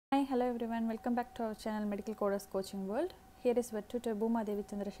hello everyone, welcome back to our channel Medical Coders Coaching World. Here is web tutor Booma Devi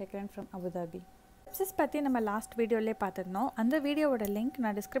Chandrasekharan from Abu Dhabi. Sepsis பத்தி நம்ம last வீடியோலே பார்த்திருந்தோம். அந்த வீடியோவோட link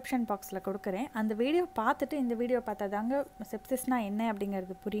நான் description பாக்ஸில் கொடுக்குறேன். அந்த வீடியோ பார்த்துட்டு இந்த வீடியோ பார்த்தாதாங்க செப்சிஸ்னா என்ன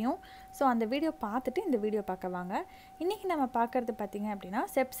அப்படிங்கிறது புரியும். ஸோ அந்த வீடியோ பார்த்துட்டு இந்த வீடியோ பார்க்க வாங்க. இன்றைக்கி நம்ம பார்க்குறது பார்த்திங்க அப்படின்னா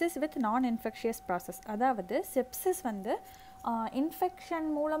செப்சிஸ் வித் நான் இன்ஃபெக்ஷியஸ் ப்ராசஸ். அதாவது செப்சிஸ் வந்து இன்ஃபெக்ஷன்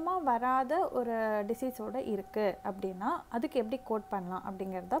மூலமாக வராத ஒரு டிசீஸோடு இருக்குது அப்படின்னா அதுக்கு எப்படி கோட் பண்ணலாம்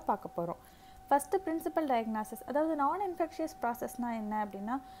அப்படிங்கிறத பார்க்க போகிறோம். ஃபஸ்ட்டு பிரின்சிபல் டயக்னாசிஸ், அதாவது நான் இன்ஃபெக்ஷியஸ் ப்ராசஸ்னால் என்ன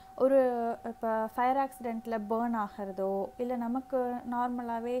அப்படின்னா ஒரு இப்போ ஃபயர் ஆக்சிடெண்ட்டில் பேர்ன் ஆகிறதோ இல்லை நமக்கு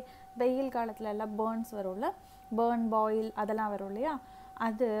நார்மலாகவே வெயில் காலத்தில் எல்லாம் பேர்ன்ஸ் வரும்ல, பேர்ன் பாயில் அதெல்லாம் வரும் இல்லையா,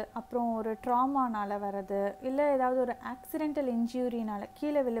 அது அப்புறம் ஒரு ட்ராமானால் வர்றது இல்லை ஏதாவது ஒரு ஆக்சிடென்டல் இன்ஜூரினால்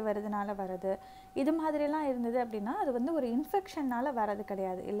கீழே விழுவதுனால வர்றது, இது மாதிரிலாம் இருந்தது அப்படின்னா அது வந்து ஒரு இன்ஃபெக்ஷன்னால் வர்றது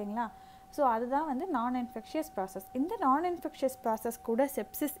கிடையாது இல்லைங்களா. ஸோ அதுதான் வந்து நான் இன்ஃபெக்ஷியஸ் ப்ராசஸ். இந்த நான் இன்ஃபெக்ஷியஸ் ப்ராசஸ் கூட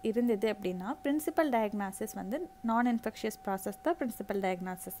செப்சிஸ் இருந்தது அப்படின்னா பிரின்சிபல் டயக்னாசிஸ் வந்து நான் இன்ஃபெக்ஷியஸ் ப்ராசஸ் தான் பிரின்சிபல்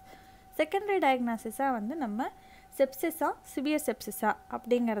டயக்னாசிஸ். செகண்டரி டயக்னாசிஸாக வந்து நம்ம செப்சிஸா சிவியர் செப்சிஸா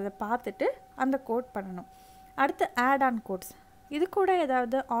அப்படிங்கிறத பார்த்துட்டு அந்த கோட் பண்ணணும். அடுத்து ஆட் ஆன் கோட்ஸ், இது கூட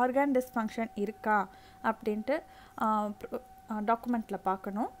ஏதாவது ஆர்கான் டிஸ்ஃபங்க்ஷன் இருக்கா அப்படின்ட்டு டாக்குமெண்ட்டில்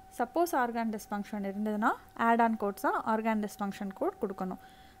பார்க்கணும். சப்போஸ் ஆர்கான் டிஸ்ஃபங்க்ஷன் இருந்ததுன்னா add on கோட்ஸாக argon dysfunction code கொடுக்கணும்.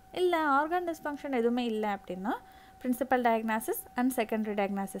 இல்லை ஆர்கான் டிஸ்ஃபங்க்ஷன் எதுவுமே இல்லை அப்படின்னா principal diagnosis and secondary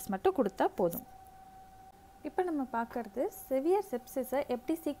diagnosis மட்டும் கொடுத்தா போதும். இப்போ நம்ம பார்க்குறது சிவியர் செப்சிஸை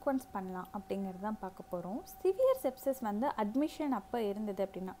எப்படி சீக்வன்ஸ் பண்ணலாம் அப்படிங்கிறது தான் பார்க்க போகிறோம். சிவியர் செப்சிஸ் வந்து அட்மிஷன் அப்போ இருந்தது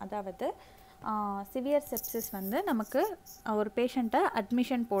அப்படின்னா, அதாவது சிவியர் செப்சிஸ் வந்து நமக்கு ஒரு பேஷண்ட்டை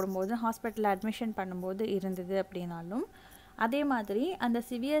அட்மிஷன் போடும்போது ஹாஸ்பிட்டலில் அட்மிஷன் பண்ணும்போது இருந்தது அப்படின்னாலும், அதே மாதிரி அந்த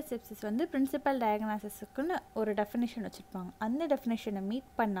சிவியர் செப்சிஸ் வந்து பிரின்சிபல் டயக்னாசிஸுக்குன்னு ஒரு டெஃபினிஷன் வச்சுருப்பாங்க. அந்த டெஃபினிஷனை மீட்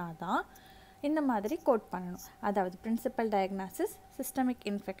பண்ணாதான் இந்த மாதிரி கோட் பண்ணணும். அதாவது பிரின்சிபல் டயக்னாசிஸ் சிஸ்டமிக்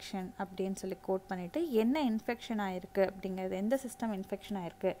இன்ஃபெக்ஷன் அப்படின்னு சொல்லி கோட் பண்ணிவிட்டு என்ன இன்ஃபெக்ஷன் ஆகிருக்கு அப்படிங்கிறது, எந்த சிஸ்டம் இன்ஃபெக்ஷன்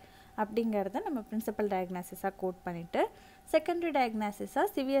ஆகிருக்கு அப்படிங்கிறத நம்ம பிரின்சிபல் டயக்னாசிஸாக கோட் பண்ணிவிட்டு செகண்டரி டயக்னாசிஸாக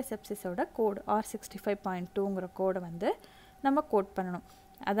சிவியர் செப்சிஸோட கோடு R65.2ங்கிற கோடை வந்து நம்ம கோட் பண்ணணும்.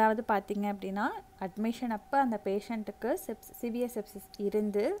 அதாவது பார்த்திங்க அப்படின்னா அட்மிஷன் அப்போ அந்த பேஷண்ட்டுக்கு சிவியர் செப்சிஸ்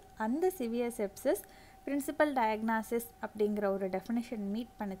இருந்து அந்த சிவியர் செப்சிஸ் பிரின்சிபல் டயக்னாசிஸ் அப்படிங்கிற ஒரு டெஃபினேஷன்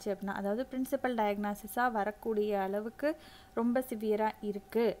மீட் பண்ணுச்சு அப்படின்னா, அதாவது பிரின்சிபல் டயக்னாசிஸாக வரக்கூடிய அளவுக்கு ரொம்ப சிவியராக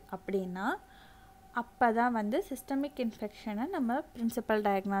இருக்குது அப்படின்னா அப்போ தான் வந்து சிஸ்டமிக் இன்ஃபெக்ஷனை நம்ம பிரின்சிபல்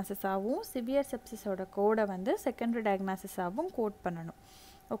டயக்னாசிஸாகவும் சிவியர் செப்சிஸோட கோடை வந்து செகண்டரி டயக்னாசிஸாகவும் கோட் பண்ணணும்.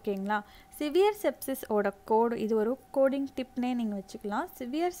 ஓகேங்களா. சிவியர் செப்சிஸோட கோடு, இது ஒரு கோடிங் டிப்னே நீங்கள் வச்சுக்கலாம்.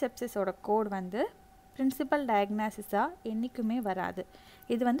 சிவியர் செப்சிஸோட கோடு வந்து பிரின்சிபல் டயக்னாசிஸாக என்றைக்குமே வராது.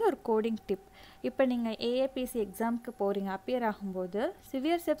 இது வந்து ஒரு கோடிங் டிப். இப்போ நீங்கள் ஏஏபிசி எக்ஸாமுக்கு போகிறீங்க, அப்பியர் ஆகும்போது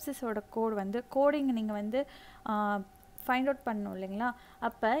சிவியர் செப்சிஸோட கோடு வந்து கோடிங் நீங்கள் வந்து ஃபைண்ட் அவுட் பண்ணணும் இல்லைங்களா.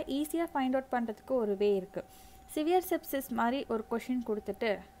 அப்போ ஈஸியாக ஃபைண்ட் அவுட் பண்ணுறதுக்கு ஒரு வே இருக்குது. சிவியர் செப்சிஸ் மாதிரி ஒரு கொஷின்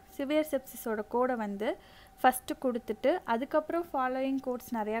கொடுத்துட்டு சிவியர் செப்சிஸோட கோடை வந்து ஃபஸ்ட்டு கொடுத்துட்டு அதுக்கப்புறம் ஃபாலோயிங்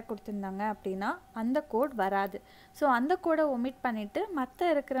கோட்ஸ் நிறையா கொடுத்துருந்தாங்க அப்படின்னா அந்த கோட் வராது. ஸோ அந்த கோடை ஒமிட் பண்ணிவிட்டு மற்ற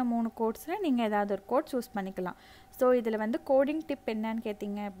இருக்கிற 3 கோட்ஸில் நீங்கள் ஏதாவது ஒரு கோட் சூஸ் பண்ணிக்கலாம். ஸோ இதில் வந்து கோடிங் டிப் என்னன்னு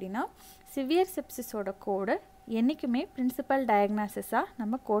கேட்டிங்க அப்படின்னா சிவியர் செப்சிஸோட கோடு என்றைக்குமே பிரின்சிபல் டயக்னாசிஸாக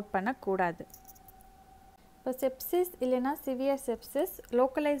நம்ம கோட் பண்ணக்கூடாது. இப்போ செப்சிஸ் இல்லைன்னா சிவியர் செப்சிஸ்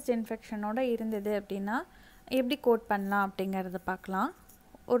லோக்கலைஸ்டு இன்ஃபெக்ஷனோடு இருந்தது அப்படின்னா எப்படி கோட் பண்ணலாம் அப்படிங்கிறத பார்க்கலாம்.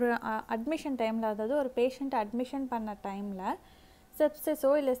 ஒரு அட்மிஷன் டைமில், அதாவது ஒரு பேஷண்ட்டை அட்மிஷன் பண்ண டைமில் செப்சிஸோ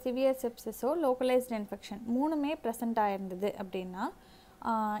இல்லை சிவியர் செப்சிஸோ லோக்கலைஸ்டு இன்ஃபெக்ஷன் 3மே ப்ரெசண்ட் ஆகிருந்தது அப்படின்னா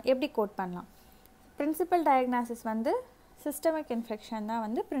எப்படி கோட் பண்ணலாம். பிரின்சிபல் டயக்னாசிஸ் வந்து சிஸ்டமிக் இன்ஃபெக்ஷன் தான்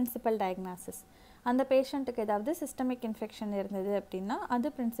வந்து பிரின்சிபல் டயக்னாசிஸ். அந்த பேஷண்ட்டுக்கு ஏதாவது சிஸ்டமிக் இன்ஃபெக்ஷன் இருந்தது அப்படின்னா அது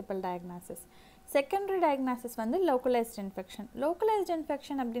பிரின்சிபல் டயக்னாசிஸ். செகண்டரி டயக்னாசிஸ் வந்து லோக்கலைஸ்டு இன்ஃபெக்ஷன். லோக்கலைஸ்டு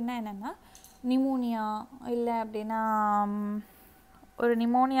இன்ஃபெக்ஷன் அப்படின்னா என்னென்னா நிமோனியா, இல்லை அப்படின்னா ஒரு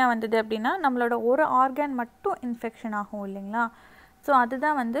நிமோனியா வந்தது அப்படின்னா நம்மளோட ஒரு ஆர்கன் மட்டும் இன்ஃபெக்ஷன் ஆகும் இல்லைங்களா. ஸோ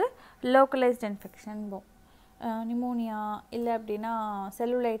அதுதான் வந்து லோக்கலைஸ்டு இன்ஃபெக்ஷன். நிமோனியா இல்லை அப்படின்னா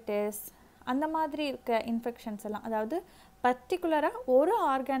செல்லுலைட்டிஸ் அந்த மாதிரி இருக்க இன்ஃபெக்ஷன்ஸ் எல்லாம், அதாவது பர்டிகுலராக ஒரு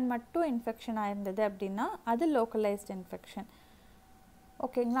ஆர்கன் மட்டும் இன்ஃபெக்ஷன் ஆயிருந்தது அப்படின்னா அது லோக்கலைஸ்டு இன்ஃபெக்ஷன்.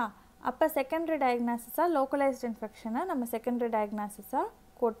 ஓகேங்களா. அப்போ செகண்டரி டயக்னாசிஸாக லோக்கலைஸ்டு இன்ஃபெக்ஷனை நம்ம செகண்டரி டயக்னாசிஸாக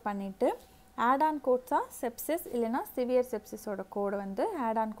கோட் பண்ணிவிட்டு ஆட் ஆன் கோட்ஸாக செப்சிஸ் இல்லைனா சிவியர் செப்சிஸோட கோடை வந்து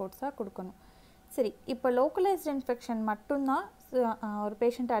ஆட் ஆன் கோட்ஸாக கொடுக்கணும். சரி, இப்போ லோக்கலைஸ்டு இன்ஃபெக்ஷன் மட்டும்தான் ஒரு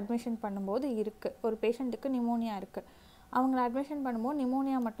பேஷண்ட்டை அட்மிஷன் பண்ணும்போது இருக்குது. ஒரு பேஷண்ட்டுக்கு நிமோனியா இருக்குது, அவங்கள அட்மிஷன் பண்ணும்போது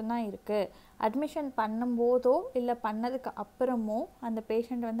நிமோனியா மட்டும்தான் இருக்குது. அட்மிஷன் பண்ணும்போதோ இல்லை பண்ணதுக்கு அப்புறமோ அந்த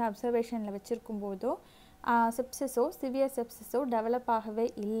பேஷண்ட் வந்து அப்சர்வேஷனில் வச்சுருக்கும் போதோ செப்சிஸோ சிவியர் செப்சிஸோ டெவலப் ஆகவே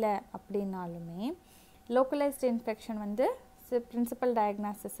இல்லை அப்படின்னாலுமே லோக்கலைஸ்டு இன்ஃபெக்ஷன் வந்து பிரின்சிபல்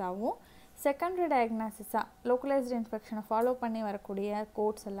டயக்னாசிஸாகவும் செகண்டரி டயக்னாசிஸாக லோக்கலைஸ்டு இன்ஃபெக்ஷனை ஃபாலோ பண்ணி வரக்கூடிய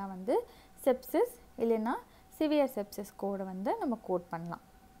கோட்ஸ் எல்லாம் வந்து செப்சிஸ் இல்லைன்னா சிவியர் செப்சிஸ் கோடை வந்து நம்ம கோட் பண்ணலாம்.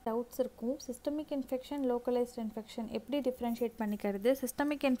 டவுட்ஸ் இருக்கும். சிஸ்டமிக் இன்ஃபெக்ஷன், லோக்கலைஸ்டு இன்ஃபெக்ஷன் எப்படி டிஃப்ரென்ஷியேட் பண்ணிக்கிறது,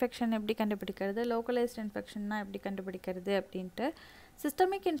 சிஸ்டமிக் இன்ஃபெக்ஷன் எப்படி கண்டுபிடிக்கிறது, லோக்கலைஸ்டு இன்ஃபெக்ஷன்னா எப்படி கண்டுபிடிக்கிறது அப்படின்ட்டு.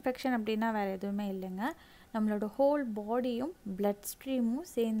 சிஸ்டமிக் இன்ஃபெக்ஷன் அப்படின்னா வேறு எதுவுமே இல்லைங்க, நம்மளோட ஹோல் பாடியும் பிளட் ஸ்ட்ரீமும்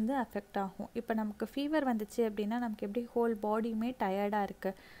சேர்ந்து அஃபெக்ட் ஆகும். இப்போ நமக்கு ஃபீவர் வந்துச்சு அப்படின்னா நமக்கு எப்படி ஹோல் பாடியுமே டயர்டாக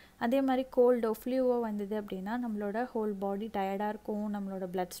இருக்குது, அதே மாதிரி கோல்டோ ஃப்ளூவோ வந்தது அப்படின்னா நம்மளோட ஹோல் பாடி டயர்டாக இருக்கும், நம்மளோட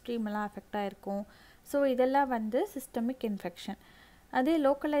பிளட் ஸ்ட்ரீம் எல்லாம் அஃபெக்ட் ஆகிருக்கும். ஸோ இதெல்லாம் வந்து சிஸ்டமிக் இன்ஃபெக்ஷன். அதே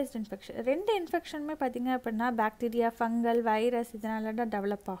லோக்கலைஸ்டு இன்ஃபெக்ஷன், ரெண்டு இன்ஃபெக்ஷனுமே பார்த்திங்க அப்படின்னா பாக்டீரியா, ஃபங்கல், வைரஸ் இதனால தான்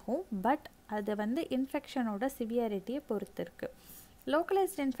டெவலப் ஆகும். பட் அது வந்து இன்ஃபெக்ஷனோட சிவியாரிட்டியை பொறுத்து இருக்குது.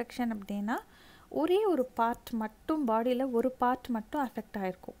 லோக்கலைஸ்டு இன்ஃபெக்ஷன் அப்படின்னா ஒரே ஒரு பார்ட் மட்டும், பாடியில் ஒரு பார்ட் மட்டும் அஃபெக்ட்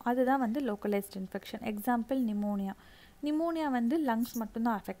ஆகிருக்கும், அதுதான் வந்து லோக்கலைஸ்டு இன்ஃபெக்ஷன். எக்ஸாம்பிள் நிமோனியா வந்து லங்ஸ்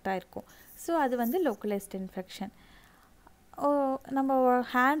மட்டும்தான் அஃபெக்ட் ஆகிருக்கும். ஸோ அது வந்து லோக்கலைஸ்டு இன்ஃபெக்ஷன். நம்ம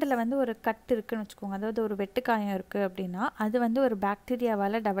ஹேண்டில் வந்து ஒரு கட் இருக்குதுன்னு வச்சுக்கோங்க, அதாவது ஒரு வெட்டுக்காயம் இருக்குது அப்படின்னா அது வந்து ஒரு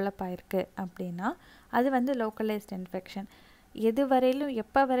பாக்டீரியாவால் டெவலப் ஆகிருக்கு அப்படின்னா அது வந்து லோக்கலைஸ்டு இன்ஃபெக்ஷன். எது வரையிலும்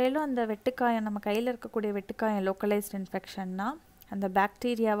எப்போ வரையிலும் அந்த வெட்டுக்காயம், நம்ம கையில் இருக்கக்கூடிய வெட்டுக்காயம் லோக்கலைஸ்டு இன்ஃபெக்ஷன்னா அந்த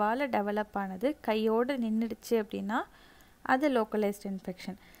பாக்டீரியாவால் டெவலப் ஆனது கையோடு நின்றுடுச்சு அப்படின்னா அது லோக்கலைஸ்டு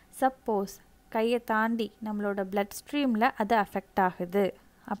இன்ஃபெக்ஷன். சப்போஸ் கையை தாண்டி நம்மளோட பிளட் ஸ்ட்ரீமில் அது அஃபெக்ட் ஆகுது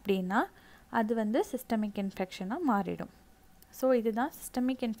அப்படின்னா அது வந்து சிஸ்டமிக் இன்ஃபெக்ஷனாக மாறிடும். ஸோ இதுதான்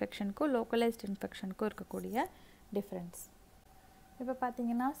சிஸ்டமிக் இன்ஃபெக்ஷனுக்கும் லோக்கலைஸ்டு இன்ஃபெக்ஷனுக்கும் இருக்கக்கூடிய டிஃப்ரென்ஸ். இப்போ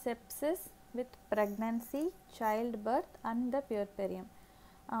பார்த்தீங்கன்னா sepsis with pregnancy, child birth and the பியூர்பெரியம்.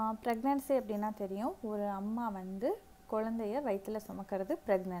 Pregnancy அப்படின்னா தெரியும், ஒரு அம்மா வந்து குழந்தைய வயிற்றில் சுமக்கிறது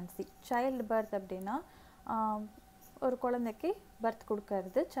ப்ரெக்னன்சி. சைல்டு பர்த் அப்படின்னா ஒரு குழந்தைக்கு பர்த்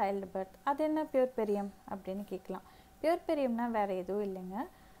கொடுக்கறது சைல்டு பர்த். அது என்ன பியூர்பெரியம் அப்படின்னு கேட்கலாம். பியூர்பெரியம்னா வேறு எதுவும் இல்லைங்க,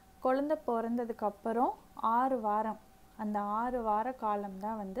 குழந்தை பிறந்ததுக்கப்புறம் 6 வாரம், அந்த 6 வார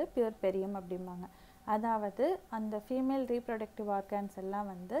காலம்தான் வந்து பியூர்பெரியம் அப்படிம்பாங்க. அதாவது அந்த ஃபீமேல் ரீப்ரொடக்டிவ் ஆர்கன்ஸ் எல்லாம்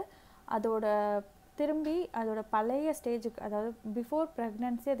வந்து திரும்பி அதோட பழைய ஸ்டேஜுக்கு, அதாவது பிஃபோர்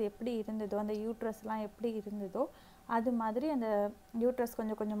ப்ரெக்னன்சி அது எப்படி இருந்ததோ, அந்த யூட்ரஸ்லாம் எப்படி இருந்ததோ அது மாதிரி அந்த யூட்ரஸ்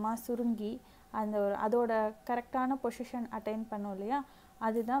கொஞ்சம் கொஞ்சமாக சுருங்கி அதோட கரெக்டான பொசிஷன் அட்டைன் பண்ணும் இல்லையா,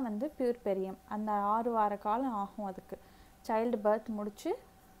 அதுதான் வந்து பியூர்பெரியம். அந்த 6 வார காலம் ஆகும் அதுக்கு. சைல்டு பர்த் முடித்து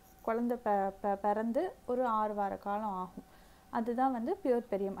குழந்தை பிறந்து ஒரு 6 வார காலம் ஆகும், அதுதான் வந்து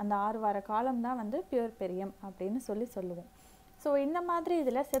பியூர்பெரியம். அந்த 6 வார காலம் தான் வந்து பியூர்பெரியம் அப்படின்னு சொல்லுவோம். ஸோ இந்த மாதிரி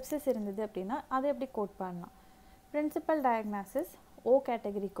இதில் செப்சிஸ் இருந்தது அப்படின்னா அதை எப்படி கோட் பண்ணலாம். பிரின்சிபல் டயக்னாசிஸ், ஓ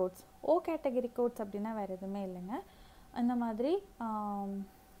கேட்டகரி கோட்ஸ். ஓ கேட்டகரி கோட்ஸ் அப்படின்னா வேறு எதுவுமே இல்லைங்க, இந்த மாதிரி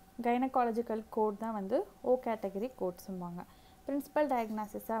கைனகாலஜிக்கல் கோட் தான் வந்து ஓ கேட்டகரி கோட்ஸும்பாங்க. பிரின்சிபல்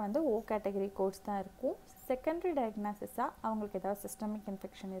டயக்னாசிஸாக வந்து ஓ கேட்டகரி கோட்ஸ் தான் இருக்கும். செகண்டரி டயக்னாசிஸாக அவங்களுக்கு ஏதாவது சிஸ்டமிக்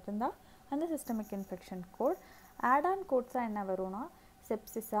இன்ஃபெக்ஷன் இருந்தால் அந்த சிஸ்டமிக் இன்ஃபெக்ஷன் கோட். ஆட்-ஆன் கோட்ஸாக என்ன வரும்னா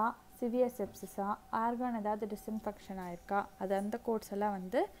செப்சிஸா, சிவியர் செப்சிஸா, ஆர்கான் ஏதாவது டிஸ்இன்ஃபெக்ஷன் ஆயிருக்கா, அது அந்த கோட்ஸ் எல்லாம்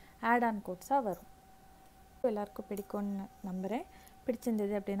வந்து ஆட்-ஆன் கோட்ஸாக வரும். எல்லாருக்கும் பிடிக்கும்னு நம்புகிறேன்.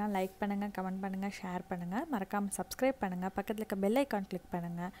 பிடிச்சிருந்தது அப்படின்னா லைக் பண்ணுங்கள், கமெண்ட் பண்ணுங்கள், ஷேர் பண்ணுங்கள், மறக்காமல் சப்ஸ்கிரைப் பண்ணுங்கள், பக்கத்தில் இருக்க பெல் ஐக்கான் கிளிக்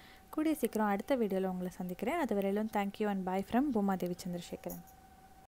பண்ணுங்கள். கூடிய சீக்கிரம் அடுத்த வீடியோவில் உங்களை சந்திக்கிறேன். அது வரையிலும் thank you and bye from Bhumadevi Chandrasekaran.